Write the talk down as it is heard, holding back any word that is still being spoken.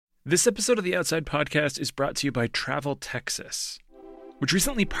This episode of the Outside Podcast is brought to you by Travel Texas, which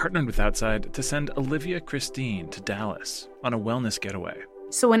recently partnered with Outside to send Olivia Christine to Dallas on a wellness getaway.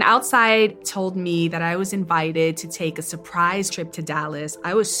 So when Outside told me that I was invited to take a surprise trip to Dallas,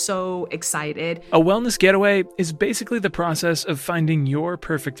 I was so excited. A wellness getaway is basically the process of finding your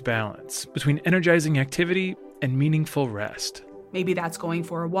perfect balance between energizing activity and meaningful rest. Maybe that's going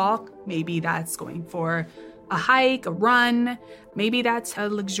for a walk. Maybe that's going for a hike, a run. Maybe that's a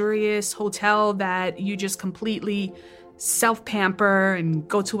luxurious hotel that you just completely self-pamper and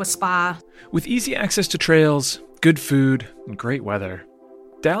go to a spa. With easy access to trails, good food, and great weather,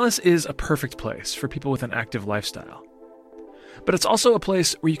 Dallas is a perfect place for people with an active lifestyle. But it's also a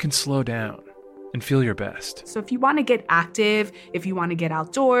place where you can slow down and feel your best. So if you want to get active, if you want to get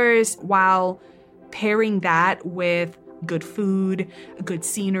outdoors, while pairing that with good food, good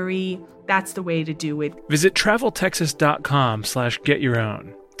scenery, that's the way to do it. Visit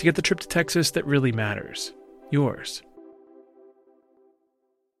traveltexas.com/getyourown to get the trip to Texas that really matters. Yours.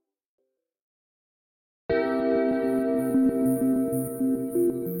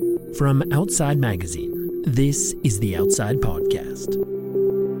 From Outside Magazine, this is the Outside Podcast.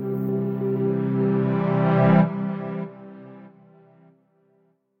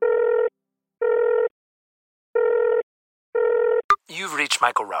 You've reached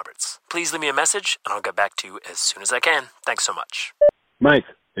Michael Roberts. Please leave me a message, and I'll get back to you as soon as I can. Thanks so much. Mike,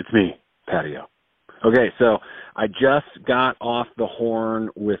 it's me, Patio. Okay, so I just got off the horn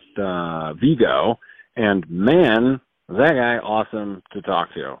with Viggo, and man, was that guy awesome to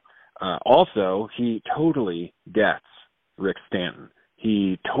talk to. Also, he totally gets Rick Stanton.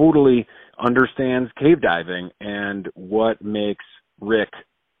 He totally understands cave diving and what makes Rick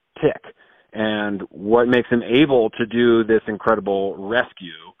tick and what makes him able to do this incredible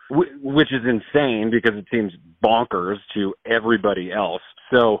rescue, which is insane because it seems bonkers to everybody else.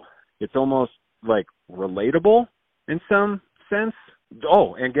 So it's almost like relatable in some sense.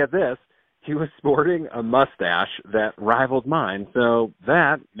 Oh, and get this. He was sporting a mustache that rivaled mine, so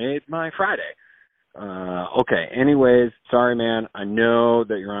that made my Friday. Okay, anyways, sorry, man. I know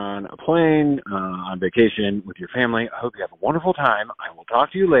that you're on a plane, on vacation with your family. I hope you have a wonderful time. I will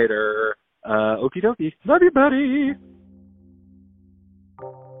talk to you later. Okie dokie. Love you, buddy.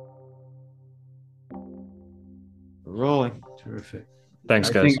 Rolling. Terrific. Thanks,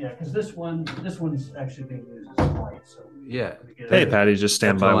 guys. Yeah, because this one's actually being used as a light. So Yeah. Hey, Patty, just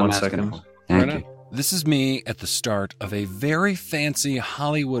stand by 1 second. Thank you. This is me at the start of a very fancy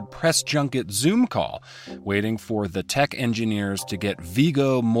Hollywood press junket Zoom call, waiting for the tech engineers to get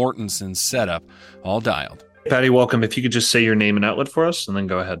Viggo Mortensen's setup all dialed. Patty, welcome. If you could just say your name and outlet for us, and then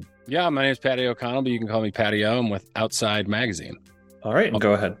go ahead. Yeah, my name is Patty O'Connell, but you can call me Patty O. I'm with Outside Magazine. All right,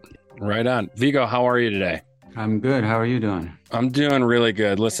 go ahead. Right on. Viggo, how are you today? I'm good. How are you doing? I'm doing really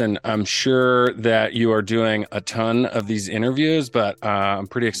good. Listen, I'm sure that you are doing a ton of these interviews, but I'm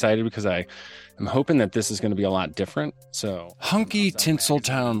pretty excited because I'm hoping that this is going to be a lot different. So, hunky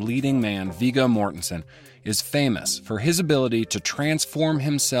Tinseltown leading man Viggo Mortensen is famous for his ability to transform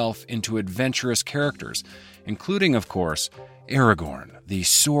himself into adventurous characters, including, of course, Aragorn, the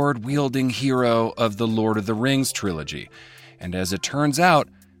sword-wielding hero of the Lord of the Rings trilogy. And as it turns out,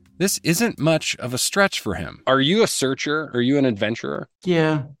 this isn't much of a stretch for him. Are you a searcher? Are you an adventurer?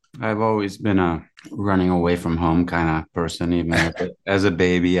 Yeah, I've always been a running away from home kind of person. Even as a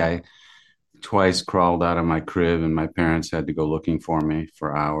baby, I twice crawled out of my crib and my parents had to go looking for me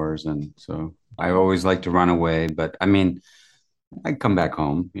for hours. And so I always like to run away. But I mean, I come back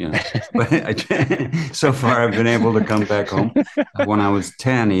home, but so far I've been able to come back home. When I was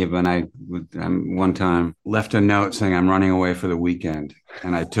 10, even I one time left a note saying I'm running away for the weekend.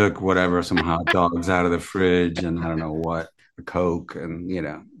 And I took some hot dogs out of the fridge and I don't know what, a Coke, and,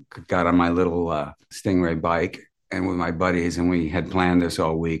 got on my little Stingray bike and with my buddies. And we had planned this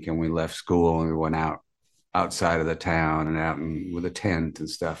all week, and we left school and we went outside of the town and out with a tent and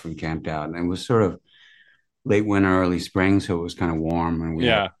stuff and camped out. And it was sort of late winter, early spring, so it was kind of warm, and we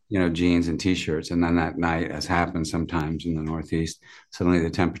had, jeans and t-shirts. And then that night, as happens sometimes in the Northeast, suddenly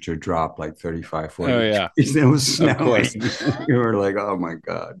the temperature dropped like 35, 40 degrees. It was snowing. We were like, oh my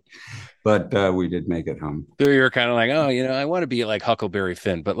God. But we did make it home. So you were kind of like, I want to be like Huckleberry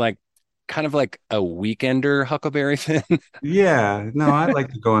Finn, but like kind of like a weekender Huckleberry Finn. Yeah, no, I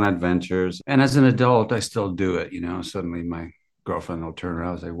like to go on adventures. And as an adult, I still do it. Suddenly my girlfriend will turn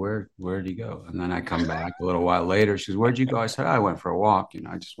around and say, where'd you go? And then I come back a little while later. She says, where'd you go? I said, I went for a walk.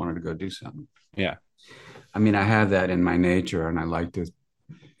 I just wanted to go do something. Yeah. I mean, I have that in my nature, and I like to,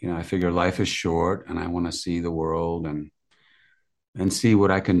 I figure life is short and I want to see the world and and see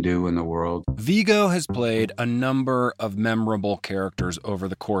what I can do in the world. Viggo has played a number of memorable characters over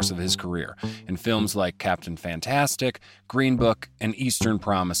the course of his career in films like Captain Fantastic, Green Book, and Eastern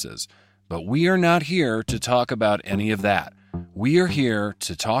Promises. But we are not here to talk about any of that. We are here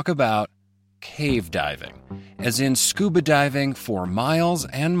to talk about cave diving, as in scuba diving for miles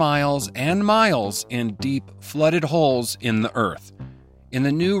and miles and miles in deep, flooded holes in the earth. In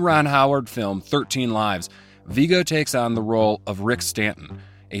the new Ron Howard film, 13 Lives, Viggo takes on the role of Rick Stanton,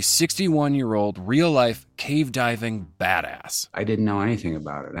 a 61-year-old real-life cave diving badass. I didn't know anything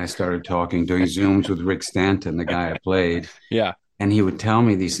about it. I started talking, doing Zooms with Rick Stanton, the guy I played. Yeah. And he would tell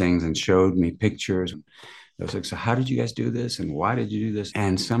me these things and showed me pictures. I was like, so how did you guys do this? And why did you do this?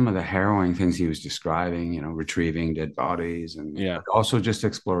 And some of the harrowing things he was describing, retrieving dead bodies and also just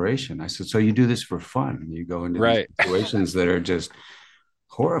exploration. I said, so you do this for fun. You go into these situations that are just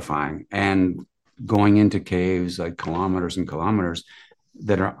horrifying and going into caves like kilometers and kilometers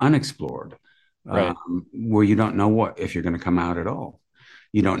that are unexplored, where you don't know if you're going to come out at all.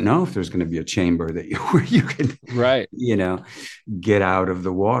 You don't know if there's going to be a chamber where you can, get out of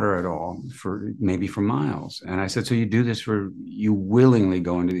the water at all for miles. And I said, so you willingly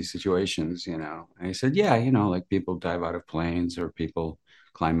go into these situations, And he said, yeah, like people dive out of planes or people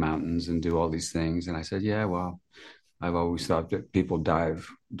climb mountains and do all these things. And I said, yeah, well, I've always thought that people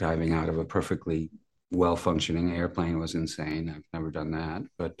diving out of a perfectly well-functioning airplane was insane. I've never done that.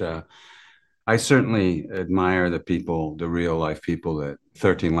 But I certainly admire the real life people that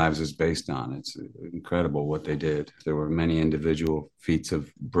 13 Lives is based on. It's incredible what they did. There were many individual feats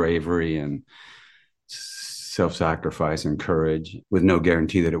of bravery and self-sacrifice and courage with no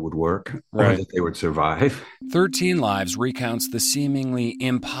guarantee that it would work or that they would survive. 13 Lives recounts the seemingly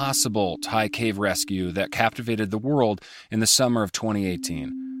impossible Thai cave rescue that captivated the world in the summer of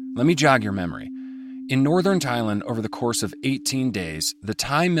 2018. Let me jog your memory. In northern Thailand, over the course of 18 days, the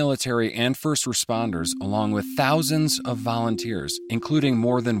Thai military and first responders, along with thousands of volunteers, including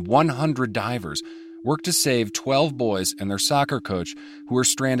more than 100 divers, worked to save 12 boys and their soccer coach who were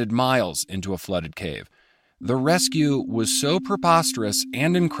stranded miles into a flooded cave. The rescue was so preposterous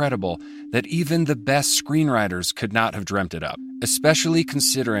and incredible that even the best screenwriters could not have dreamt it up, especially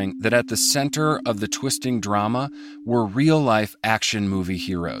considering that at the center of the twisting drama were real-life action movie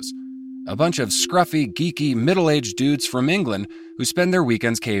heroes. A bunch of scruffy, geeky, middle-aged dudes from England who spend their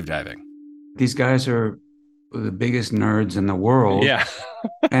weekends cave diving. These guys are the biggest nerds in the world. Yeah.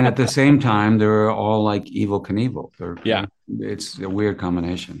 And at the same time, they're all like Evel Knievel. It's a weird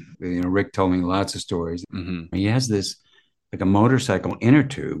combination. Rick told me lots of stories. Mm-hmm. He has this, like a motorcycle inner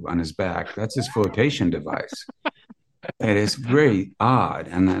tube on his back. That's his flotation device. And it's very odd.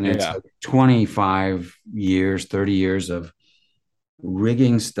 And then it's like 25 years, 30 years of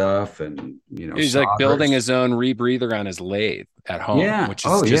rigging stuff and he's like building his own rebreather on his lathe at home, which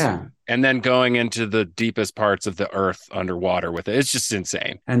is and then going into the deepest parts of the earth underwater with it. It's just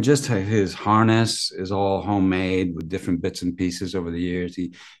insane. And just his harness is all homemade with different bits and pieces over the years.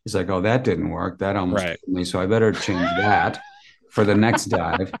 He's like, oh, that didn't work, that almost killed me, so I better change that for the next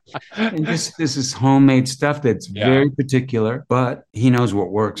dive. And this is homemade stuff that's very particular, but he knows what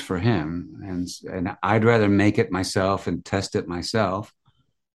works for him. And I'd rather make it myself and test it myself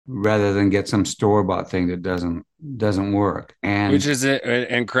rather than get some store-bought thing that doesn't work. And which is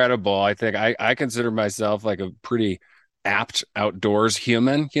incredible. I think I consider myself like a pretty apt outdoors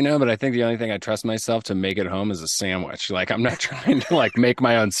human, but I think the only thing I trust myself to make at home is a sandwich. Like, I'm not trying to make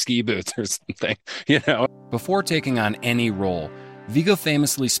my own ski boots or something, Before taking on any role, Viggo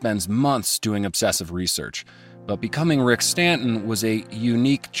famously spends months doing obsessive research. But becoming Rick Stanton was a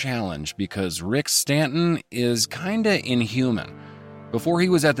unique challenge because Rick Stanton is kinda inhuman. Before he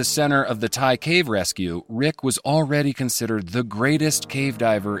was at the center of the Thai cave rescue, Rick was already considered the greatest cave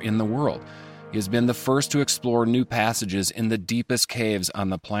diver in the world. He has been the first to explore new passages in the deepest caves on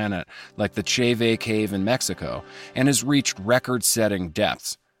the planet, like the Cheve Cave in Mexico, and has reached record-setting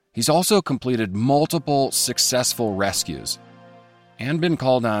depths. He's also completed multiple successful rescues and been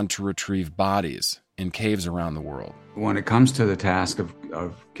called on to retrieve bodies in caves around the world. When it comes to the task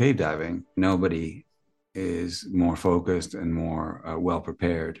of cave diving, nobody is more focused and more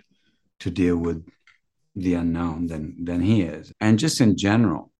well-prepared to deal with the unknown than he is. And just in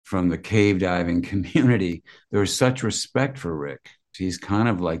general, from the cave diving community, there's such respect for Rick. He's kind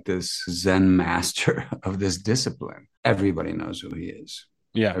of like this Zen master of this discipline. Everybody knows who he is.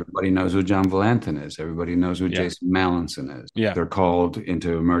 Yeah. Everybody knows who John Valentin is. Everybody knows who Jason Mallinson is. Yeah. They're called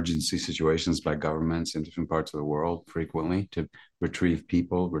into emergency situations by governments in different parts of the world frequently to retrieve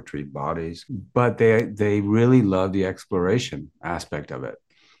people, retrieve bodies. But they really love the exploration aspect of it.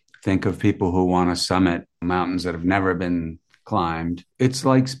 Think of people who want to summit mountains that have never been climbed. It's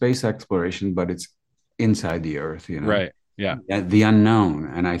like space exploration, but it's inside the earth, Right. Yeah. The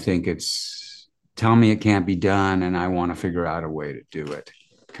unknown. And I think it's tell me it can't be done, and I want to figure out a way to do it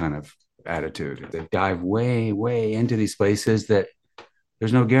kind of attitude. They dive way, way into these places that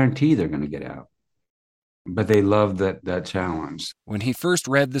there's no guarantee they're going to get out. But they love that challenge. When he first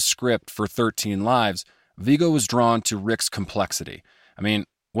read the script for 13 Lives, Viggo was drawn to Rick's complexity. I mean,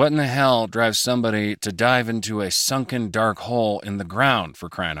 what in the hell drives somebody to dive into a sunken dark hole in the ground, for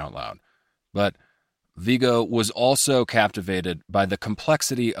crying out loud? But Viggo was also captivated by the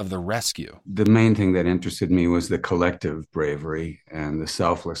complexity of the rescue. The main thing that interested me was the collective bravery and the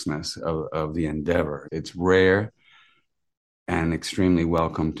selflessness of the endeavor. It's rare and extremely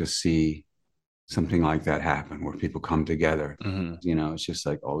welcome to see something like that happen, where people come together. Mm-hmm. It's just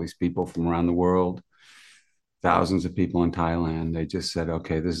like all these people from around the world, thousands of people in Thailand. They just said,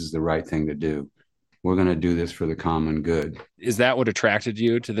 okay, this is the right thing to do. We're going to do this for the common good. Is that what attracted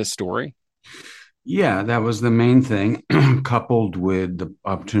you to this story? Yeah, that was the main thing, coupled with the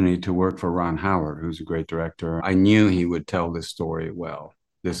opportunity to work for Ron Howard, who's a great director. I knew he would tell this story well,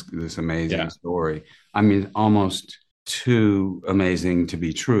 this amazing story. I mean, almost too amazing to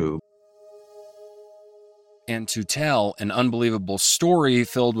be true. And to tell an unbelievable story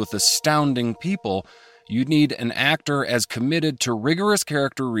filled with astounding people, you'd need an actor as committed to rigorous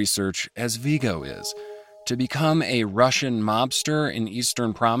character research as Viggo is. To become a Russian mobster in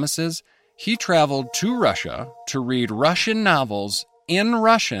Eastern Promises, he traveled to Russia to read Russian novels in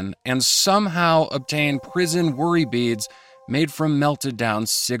Russian and somehow obtain prison worry beads made from melted down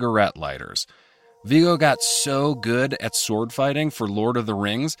cigarette lighters. Viggo got so good at sword fighting for Lord of the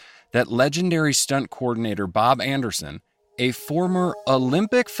Rings that legendary stunt coordinator Bob Anderson, a former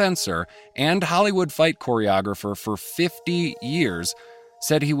Olympic fencer and Hollywood fight choreographer for 50 years,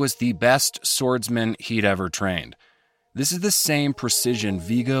 said he was the best swordsman he'd ever trained. This is the same precision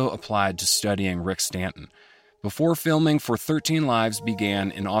Viggo applied to studying Rick Stanton. Before filming for 13 Lives began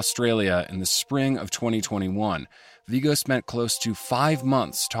in Australia in the spring of 2021, Viggo spent close to 5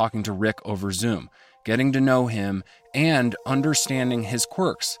 months talking to Rick over Zoom, getting to know him and understanding his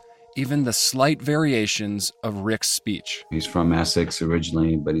quirks, even the slight variations of Rick's speech. He's from Essex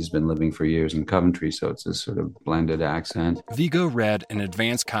originally, but he's been living for years in Coventry, so it's this sort of blended accent. Viggo read an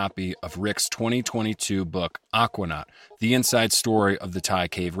advance copy of Rick's 2022 book, Aquanaut, The Inside Story of the Thai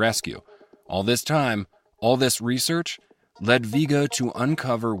Cave Rescue. All this time, all this research, led Viggo to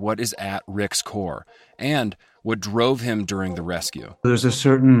uncover what is at Rick's core and what drove him during the rescue. There's a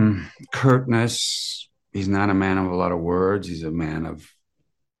certain curtness. He's not a man of a lot of words. He's a man of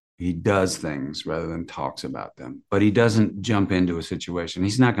he does things rather than talks about them. But he doesn't jump into a situation.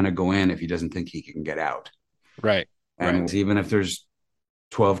 He's not going to go in if he doesn't think he can get out. Right. And even if there's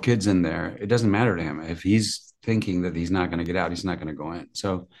 12 kids in there, it doesn't matter to him. If he's thinking that he's not going to get out, he's not going to go in.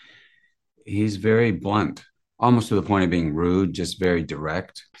 So he's very blunt, almost to the point of being rude, just very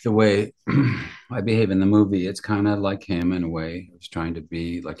direct. The way I behave in the movie, it's kind of like him in a way. I was trying to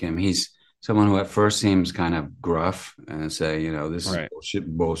be like him. He's someone who at first seems kind of gruff and say, this is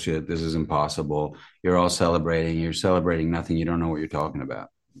bullshit. This is impossible. You're all celebrating. You're celebrating nothing. You don't know what you're talking about.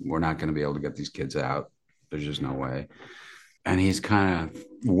 We're not going to be able to get these kids out. There's just no way. And he's kind of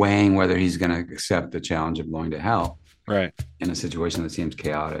weighing whether he's going to accept the challenge of going to hell. Right. In a situation that seems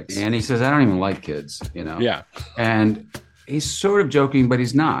chaotic. And he says, I don't even like kids, Yeah. And he's sort of joking, but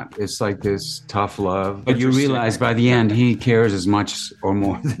he's not. It's like this tough love. But you realize by the end, he cares as much or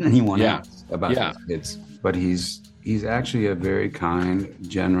more than anyone else about his kids. But he's actually a very kind,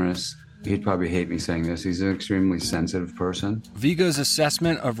 generous, he'd probably hate me saying this, he's an extremely sensitive person. Viggo's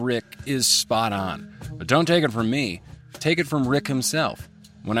assessment of Rick is spot on. But don't take it from me. Take it from Rick himself.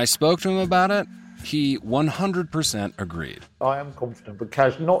 When I spoke to him about it, he 100% agreed. I am confident, but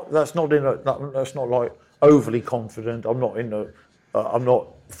Kaz, that's not like overly confident. I'm not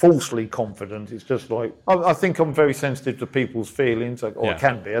falsely confident. It's just like, I think I'm very sensitive to people's feelings, I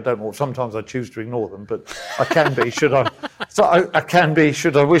can be. I don't know. Sometimes I choose to ignore them, but I can be, should I? So I can be,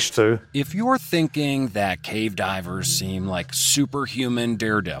 should I wish to. If you're thinking that cave divers seem like superhuman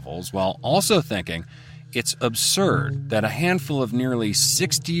daredevils, while also thinking it's absurd that a handful of nearly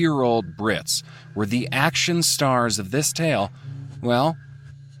 60-year-old Brits were the action stars of this tale, well,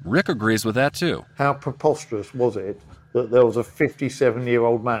 Rick agrees with that too. How preposterous was it that there was a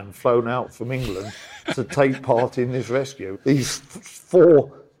 57-year-old man flown out from England to take part in this rescue? These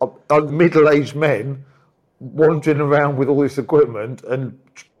four middle-aged men wandering around with all this equipment and,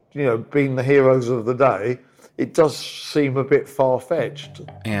 being the heroes of the day. It does seem a bit far-fetched.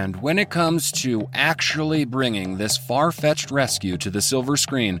 And when it comes to actually bringing this far-fetched rescue to the silver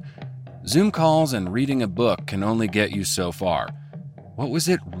screen, Zoom calls and reading a book can only get you so far. What was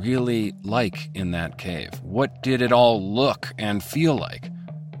it really like in that cave? What did it all look and feel like?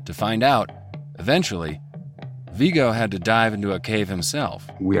 To find out, eventually, Viggo had to dive into a cave himself.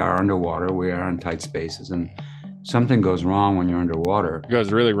 We are underwater, we are in tight spaces, and something goes wrong when you're underwater. It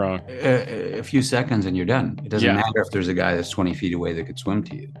goes really wrong. A few seconds and you're done. It doesn't matter if there's a guy that's 20 feet away that could swim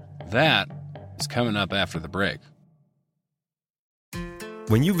to you. That is coming up after the break.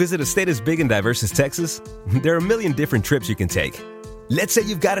 When you visit a state as big and diverse as Texas, there are a million different trips you can take. Let's say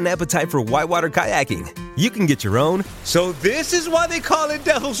you've got an appetite for whitewater kayaking. You can get your own, so this is why they call it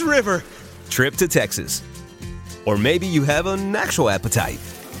Devil's River, trip to Texas. Or maybe you have an actual appetite.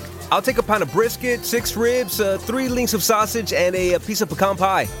 I'll take a pound of brisket, 6 ribs, 3 links of sausage, and a piece of pecan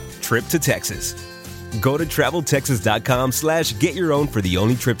pie. Trip to Texas. Go to TravelTexas.com/get your own for the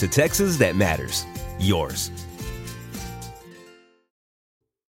only trip to Texas that matters. Yours.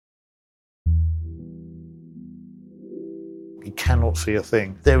 You cannot see a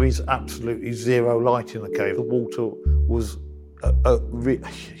thing. There is absolutely zero light in the cave. The water was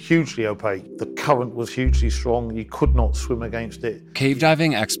hugely opaque. The current was hugely strong. You could not swim against it. Cave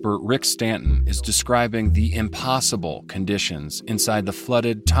diving expert Rick Stanton is describing the impossible conditions inside the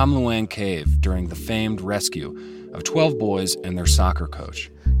flooded Tham Luang cave during the famed rescue of 12 boys and their soccer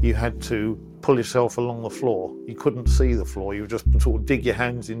coach. You had to pull yourself along the floor. You couldn't see the floor. You just sort of dig your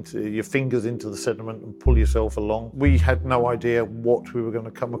fingers into the sediment and pull yourself along. We had no idea what we were going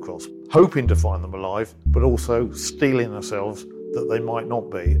to come across, hoping to find them alive, but also steeling ourselves that they might not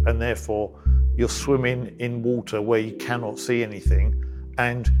be. And therefore, you're swimming in water where you cannot see anything,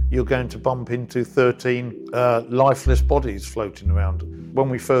 and you're going to bump into 13 lifeless bodies floating around. When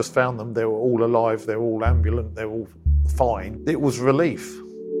we first found them, they were all alive, they were all ambulant, they were all fine. It was relief.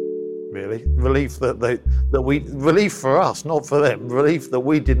 Really, relief relief for us, not for them. Relief that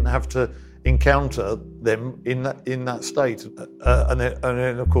we didn't have to encounter them in that state, and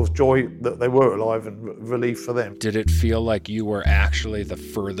then of course joy that they were alive and relief for them. Did it feel like you were actually the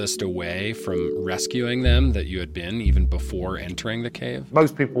furthest away from rescuing them that you had been, even before entering the cave?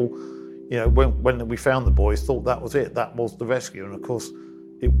 Most people, when we found the boys, thought that was it. That was the rescue, and of course,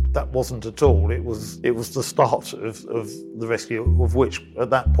 that wasn't at all. It was the start of the rescue, of which at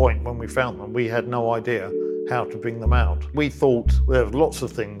that point when we found them, we had no idea how to bring them out. We thought there were lots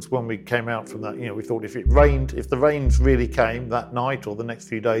of things when we came out from that. We thought if the rains really came that night or the next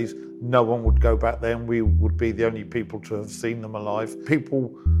few days, no one would go back there and we would be the only people to have seen them alive.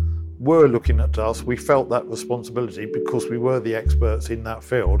 People were looking at us. We felt that responsibility because we were the experts in that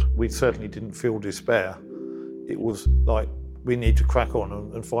field. We certainly didn't feel despair. It was like, we need to crack on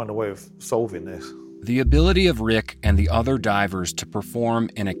and find a way of solving this. The ability of Rick and the other divers to perform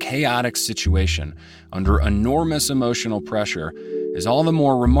in a chaotic situation under enormous emotional pressure is all the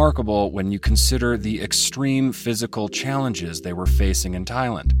more remarkable when you consider the extreme physical challenges they were facing in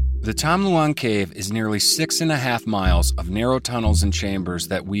Thailand. The Tham Luang cave is nearly 6.5 miles of narrow tunnels and chambers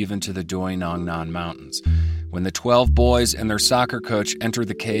that weave into the Doi Nong Nan Mountains. When the 12 boys and their soccer coach entered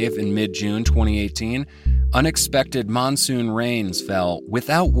the cave in mid-June 2018, unexpected monsoon rains fell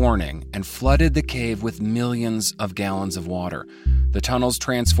without warning and flooded the cave with millions of gallons of water. The tunnels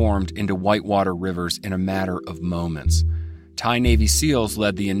transformed into whitewater rivers in a matter of moments. Thai Navy SEALs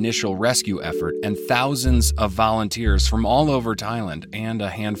led the initial rescue effort, and thousands of volunteers from all over Thailand and a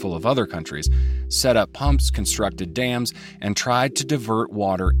handful of other countries set up pumps, constructed dams, and tried to divert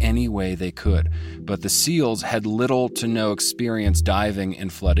water any way they could. But the SEALs had little to no experience diving in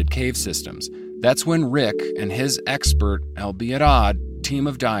flooded cave systems. That's when Rick and his expert, albeit odd, team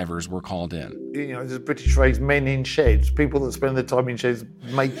of divers were called in. There's a British phrase, men in sheds. People that spend their time in sheds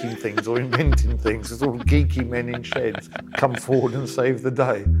making things or inventing things. It's all geeky men in sheds come forward and save the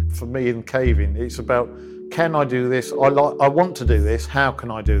day. For me in caving, it's about, can I do this? I want to do this. How can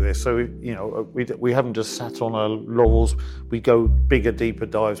I do this? So, we haven't just sat on our laurels. We go bigger, deeper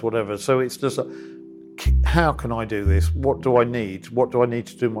dives, whatever. So it's just, how can I do this? What do I need? What do I need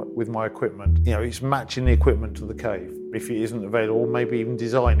to do with my equipment? It's matching the equipment to the cave. If it isn't available, maybe even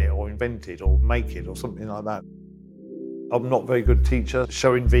design it or invent it or make it or something like that. I'm not a very good teacher,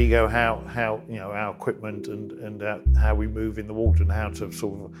 showing Viggo how our equipment and how we move in the water and how to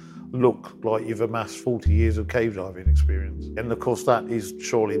sort of look like you've amassed 40 years of cave diving experience. And of course that is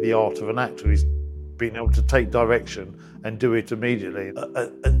surely the art of an actor, is being able to take direction and do it immediately.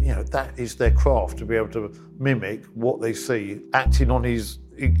 And that is their craft, to be able to mimic what they see, acting on his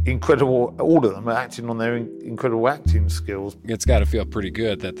incredible, all of them are acting on their incredible acting skills. It's got to feel pretty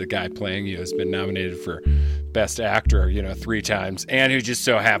good that the guy playing you has been nominated for Best Actor, 3 times, and who just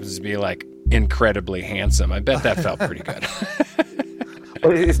so happens to be like incredibly handsome. I bet that felt pretty good.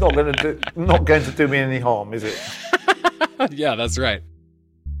 But it's not going to do me any harm, is it? Yeah, that's right.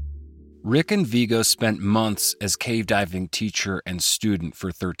 Rick and Viggo spent months as cave diving teacher and student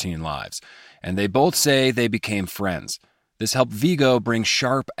for 13 Lives, and they both say they became friends. This helped Viggo bring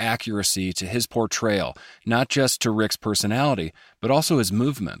sharp accuracy to his portrayal, not just to Rick's personality, but also his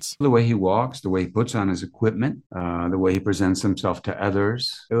movements. The way he walks, the way he puts on his equipment, the way he presents himself to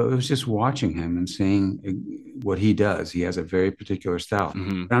others. It was just watching him and seeing what he does. He has a very particular style.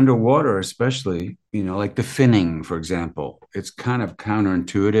 Mm-hmm. Underwater, especially, like the finning, for example, it's kind of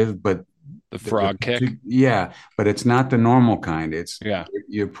counterintuitive, but the frog kick. Yeah, but it's not the normal kind.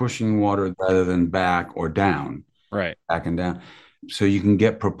 You're pushing water rather than back or down. Right. Back and down. So you can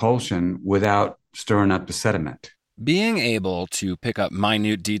get propulsion without stirring up the sediment. Being able to pick up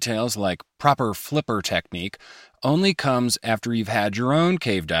minute details like proper flipper technique only comes after you've had your own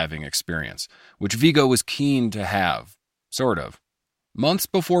cave diving experience, which Viggo was keen to have, sort of. Months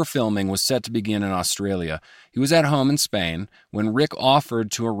before filming was set to begin in Australia, he was at home in Spain when Rick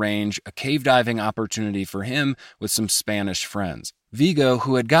offered to arrange a cave diving opportunity for him with some Spanish friends. Viggo,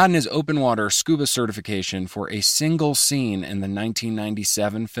 who had gotten his open water scuba certification for a single scene in the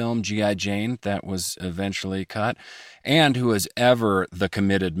 1997 film G.I. Jane that was eventually cut, and who was ever the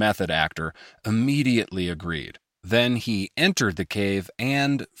committed method actor, immediately agreed. Then he entered the cave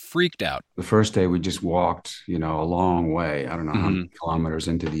and freaked out. The first day we just walked, a long way. I don't know how many kilometers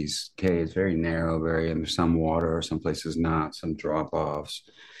into these caves, very narrow, and there's some water, some places not, some drop-offs,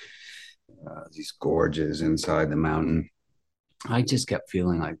 these gorges inside the mountain. I just kept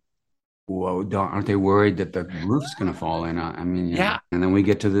feeling like, whoa, aren't they worried that the roof's going to fall in? Yeah. And then we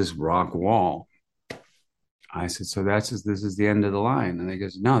get to this rock wall. I said, so this is the end of the line. And they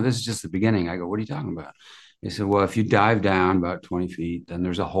goes, no, this is just the beginning. I go, what are you talking about? They said, well, if you dive down about 20 feet, then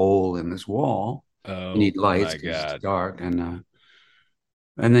there's a hole in this wall. Oh, you need lights because it's dark. And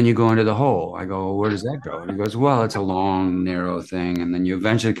then you go into the hole. I go, well, where does that go? And he goes, well, it's a long, narrow thing. And then you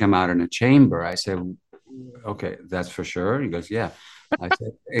eventually come out in a chamber. I said, okay, that's for sure. He goes, yeah.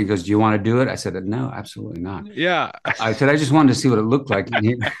 He goes, do you want to do it? I said, no, absolutely not. Yeah. I said, I just wanted to see what it looked like in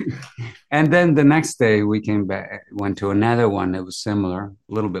here. And then the next day we came back, went to another one that was similar,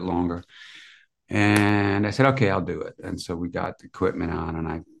 a little bit longer. And I said, okay, I'll do it. And so we got the equipment on,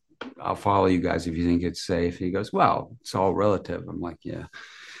 and I'll follow you guys if you think it's safe. He goes, well, it's all relative. I'm like, yeah.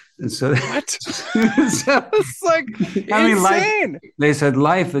 And so what? So it's like insane. They said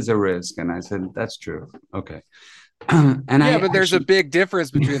life is a risk, and I said that's true. Okay. But there's a big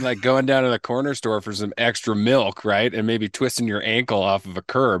difference between like going down to the corner store for some extra milk, right, and maybe twisting your ankle off of a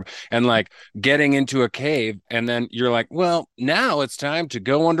curb, and like getting into a cave, and then you're like, well, now it's time to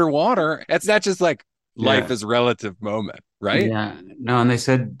go underwater. It's not just like life is relative moment, right? Yeah. No, and they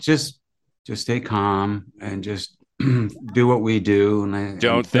said just stay calm and just do what we do. And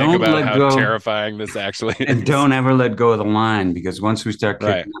don't think about how terrifying this actually is. And don't ever let go of the line, because once we start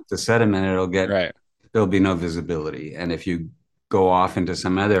kicking up the sediment, it'll get there'll be no visibility. And if you go off into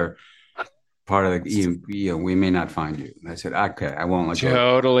some other part of the, we may not find you. And I said, okay, I won't let go.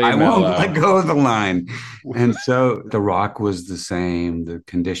 Totally. I won't let go of the line. And so the rock was the same, the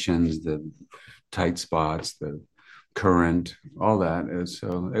conditions, the tight spots, the current, all that.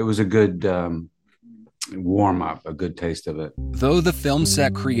 So it was a good warm up, a good taste of it. Though the film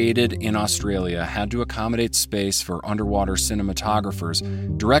set created in Australia had to accommodate space for underwater cinematographers,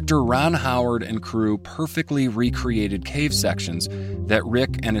 director Ron Howard and crew perfectly recreated cave sections that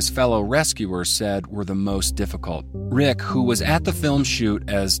Rick and his fellow rescuers said were the most difficult. Rick, who was at the film shoot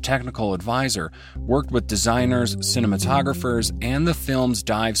as technical advisor, worked with designers, cinematographers, and the film's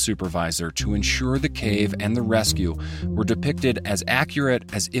dive supervisor to ensure the cave and the rescue were depicted as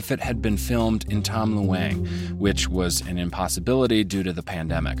accurate as if it had been filmed in Tom Luang, which was an impossibility due to the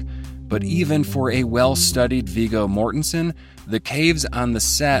pandemic. But even for a well-studied Viggo Mortensen, the caves on the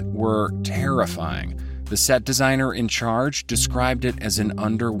set were terrifying. The set designer in charge described it as an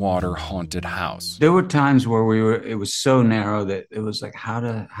underwater haunted house. There were times where it was so narrow that it was like, how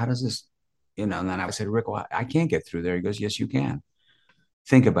does this, and then I said, Rick, well, I can't get through there. He goes, yes, you can.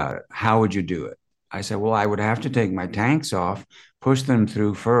 Think about it. How would you do it? I said, well, I would have to take my tanks off, push them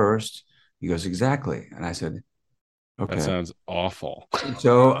through first. He goes, exactly. And I said, okay. That sounds awful.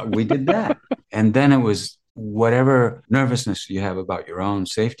 So we did that. And then it was whatever nervousness you have about your own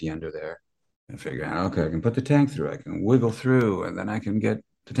safety under there. And figure out, okay, I can put the tank through, I can wiggle through, and then I can get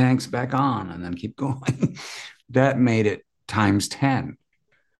the tanks back on and then keep going. That made it times 10.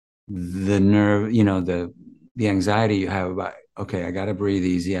 The nerve, the anxiety you have about, okay, I got to breathe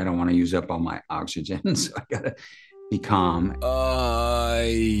easy. I don't want to use up all my oxygen. So I got to be calm.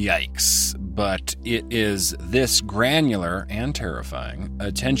 Yikes. but it is this granular and terrifying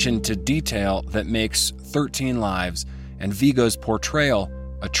attention to detail that makes 13 Lives and Viggo's portrayal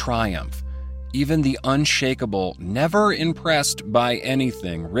a triumph. Even the unshakable, never impressed by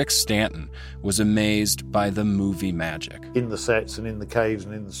anything Rick Stanton was amazed by the movie magic. In the sets and in the caves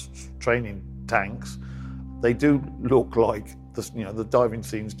and in the training tanks, they do look like, the diving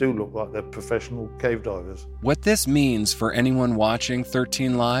scenes do look like they're professional cave divers. What this means for anyone watching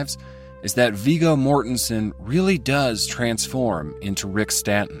 13 Lives is that Viggo Mortensen really does transform into Rick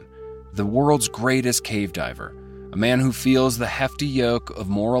Stanton, the world's greatest cave diver, a man who feels the hefty yoke of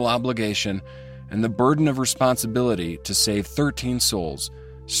moral obligation and the burden of responsibility to save 13 souls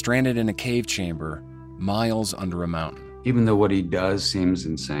stranded in a cave chamber miles under a mountain. Even though what he does seems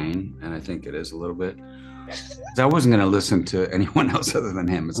insane, and I think it is a little bit, I wasn't going to listen to anyone else other than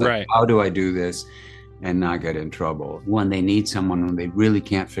him. It's like, right. How do I do this and not get in trouble? When they need someone, when they really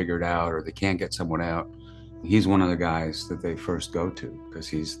can't figure it out or they can't get someone out, he's one of the guys that they first go to because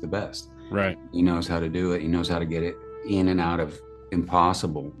he's the best. Right. He knows how to do it. He knows how to get it in and out of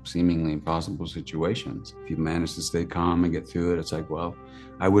seemingly impossible situations. If you manage to stay calm and get through it, it's like, well,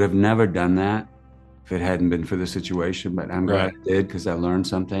 I would have never done that if it hadn't been for the situation, but I'm glad I did because I learned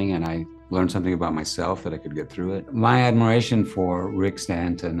something, and I learned something about myself that I could get through it. My admiration for Rick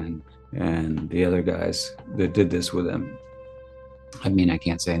Stanton and the other guys that did this with him, I mean, I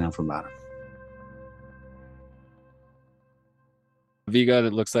can't say enough about him. Viggo,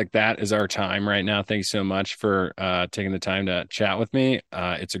 it looks like that is our time right now. Thank you so much for taking the time to chat with me.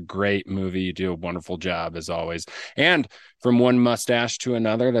 It's a great movie. You do a wonderful job as always. And from one mustache to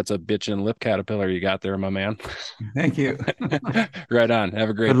another, that's a bitchin' lip caterpillar you got there, my man. Thank you. Right on. Have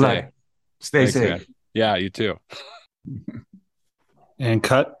a great Good day. luck. Stay safe. Man. Yeah, you too. And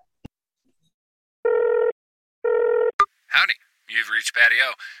cut. Howdy. You've reached Patty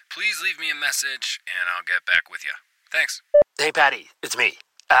O. Please leave me a message and I'll get back with you. Thanks. Hey, Patty, it's me.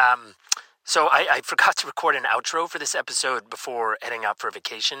 So I forgot to record an outro for this episode before heading out for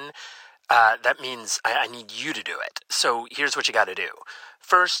vacation. That means I need you to do it. So here's what you got to do.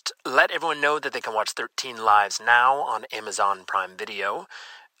 First, let everyone know that they can watch 13 Lives now on Amazon Prime Video.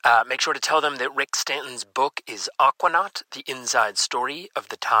 Make sure to tell them that Rick Stanton's book is Aquanaut, the inside story of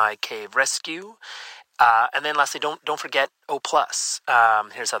the Thai cave rescue. And then lastly, don't forget O+.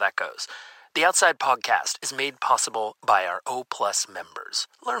 Here's how that goes. The Outside Podcast is made possible by our O+ members.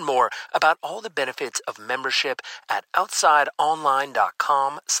 Learn more about all the benefits of membership at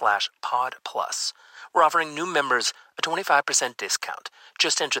outsideonline.com/podplus. We're offering new members a 25% discount.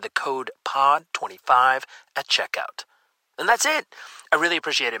 Just enter the code POD25 at checkout. And that's it. I really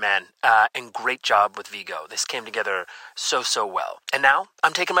appreciate it, man. And great job with Viggo. This came together so well. And now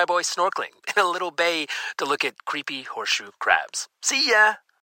I'm taking my boy snorkeling in a little bay to look at creepy horseshoe crabs. See ya!